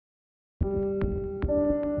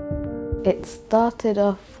It started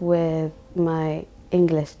off with my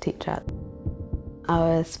English teacher. I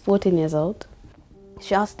was 14 years old.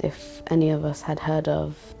 She asked if any of us had heard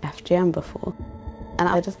of FGM before. And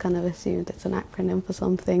I just kind of assumed it's an acronym for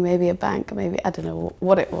something, maybe a bank, maybe, I don't know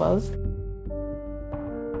what it was.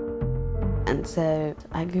 And so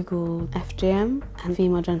I Googled FGM and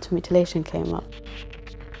female genital mutilation came up.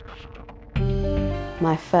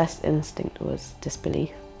 My first instinct was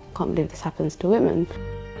disbelief. I can't believe this happens to women.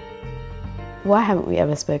 Why haven't we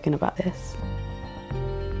ever spoken about this?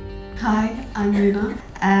 Hi, I'm Luna,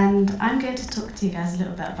 and I'm going to talk to you guys a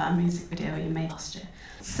little bit about a music video you made last year,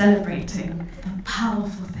 celebrating the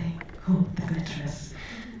powerful thing called the clitoris.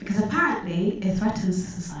 Because apparently it threatens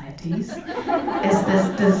societies. It's this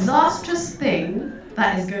disastrous thing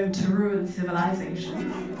that is going to ruin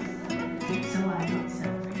civilization. So why not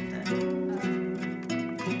celebrate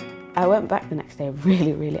it? I went back the next day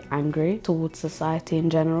really angry towards society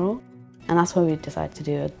in general. And that's when we decided to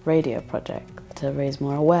do a radio project to raise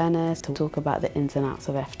more awareness, to talk about the ins and outs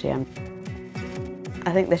of FGM.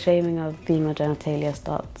 I think the shaming of female genitalia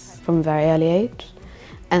starts from a very early age.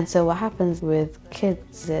 And so what happens with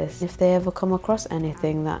kids is if they ever come across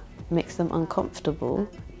anything that makes them uncomfortable,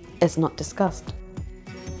 it's not discussed.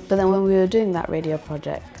 But then when we were doing that radio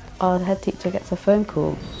project, our head teacher gets a phone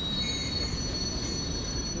call.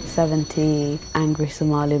 70 angry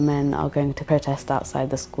Somali men are going to protest outside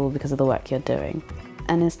the school because of the work you're doing.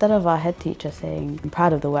 And instead of our head teacher saying, I'm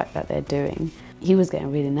proud of the work that they're doing, he was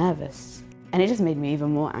getting really nervous. And it just made me even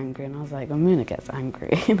more angry, and I was like, Amuna gets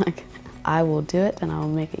angry. Like, I will do it and I will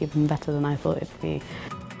make it even better than I thought it'd be.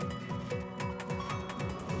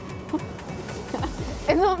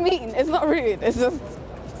 It's not mean, it's not rude, it's just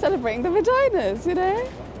celebrating the vaginas, you know?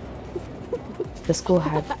 The school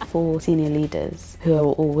had 4 senior leaders who are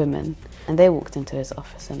all women, and they walked into his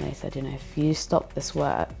office and they said, you know, if you stop this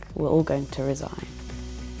work, we're all going to resign.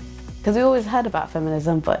 Because we always heard about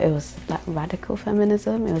feminism, but it was like radical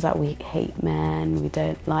feminism. It was like, we hate men, we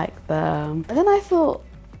don't like them. And then I thought,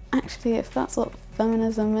 actually, if that's what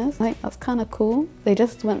feminism is, like, that's kind of cool. They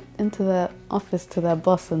just went into the office to their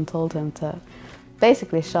boss and told him to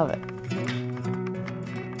basically shove it.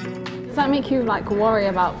 Does that make you like worry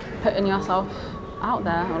about putting yourself out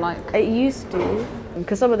there, or like? It used to,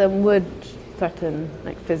 because some of them would threaten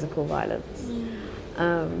like physical violence.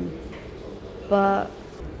 But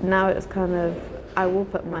now it's kind of, I will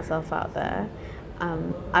put myself out there.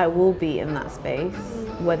 I will be in that space,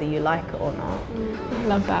 whether you like it or not. I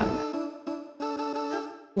love that.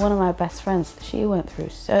 One of my best friends, she went through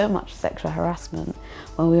so much sexual harassment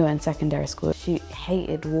when we were in secondary school. She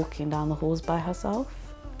hated walking down the halls by herself.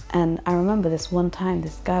 And I remember this one time,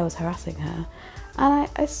 this guy was harassing her, and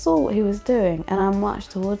I saw what he was doing, and I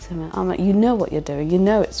marched towards him, and I'm like, you know what you're doing, you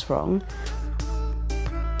know it's wrong.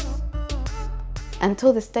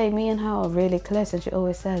 Until this day, me and her are really close, and she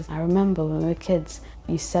always says, I remember when we were kids,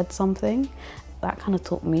 you said something, that kind of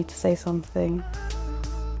taught me to say something.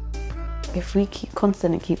 If we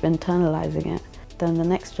constantly keep internalizing it, then the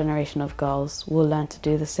next generation of girls will learn to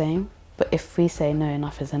do the same. But if we say no,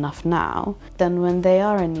 enough is enough now, then when they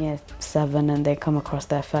are in year 7 and they come across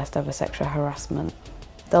their first ever sexual harassment,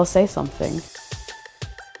 they'll say something.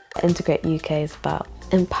 Integrate UK is about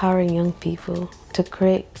empowering young people to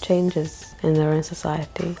create changes in their own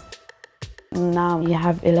society. Now you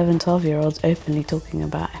have 11, 12-year-olds openly talking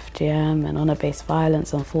about FGM and honour-based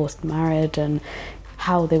violence and forced marriage and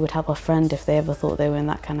how they would help a friend if they ever thought they were in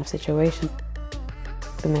that kind of situation.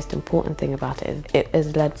 The most important thing about it is it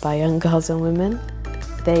is led by young girls and women.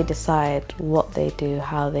 They decide what they do,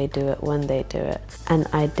 how they do it, when they do it. And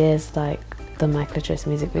ideas like the My Clitoris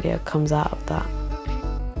music video comes out of that.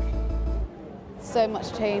 So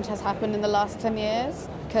much change has happened in the last 10 years,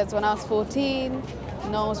 because when I was 14,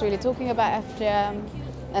 no one was really talking about FGM,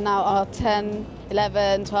 and now our 10,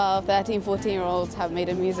 11, 12, 13, 14-year-olds have made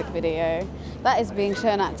a music video that is being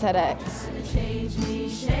shown at TEDx.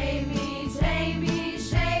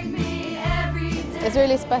 It's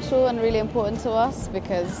really special and really important to us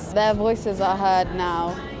because their voices are heard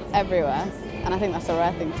now everywhere, and I think that's a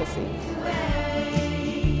rare thing to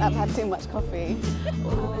see. I've had too much coffee.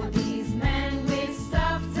 All these men with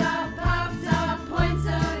stuffed up, puffed up points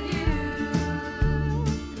of view.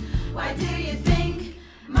 Why do you think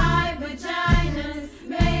my vagina's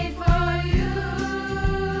made for you?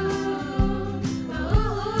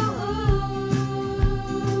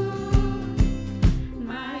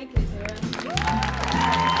 My clitoris.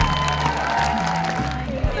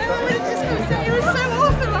 It was so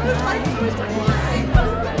awesome. I was like, my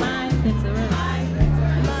clitoris. My clitoris.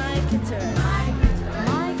 My clitoris.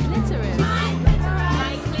 My clitoris.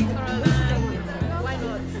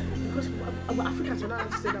 Catherine, I have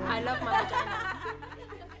to say that one. I love my vagina.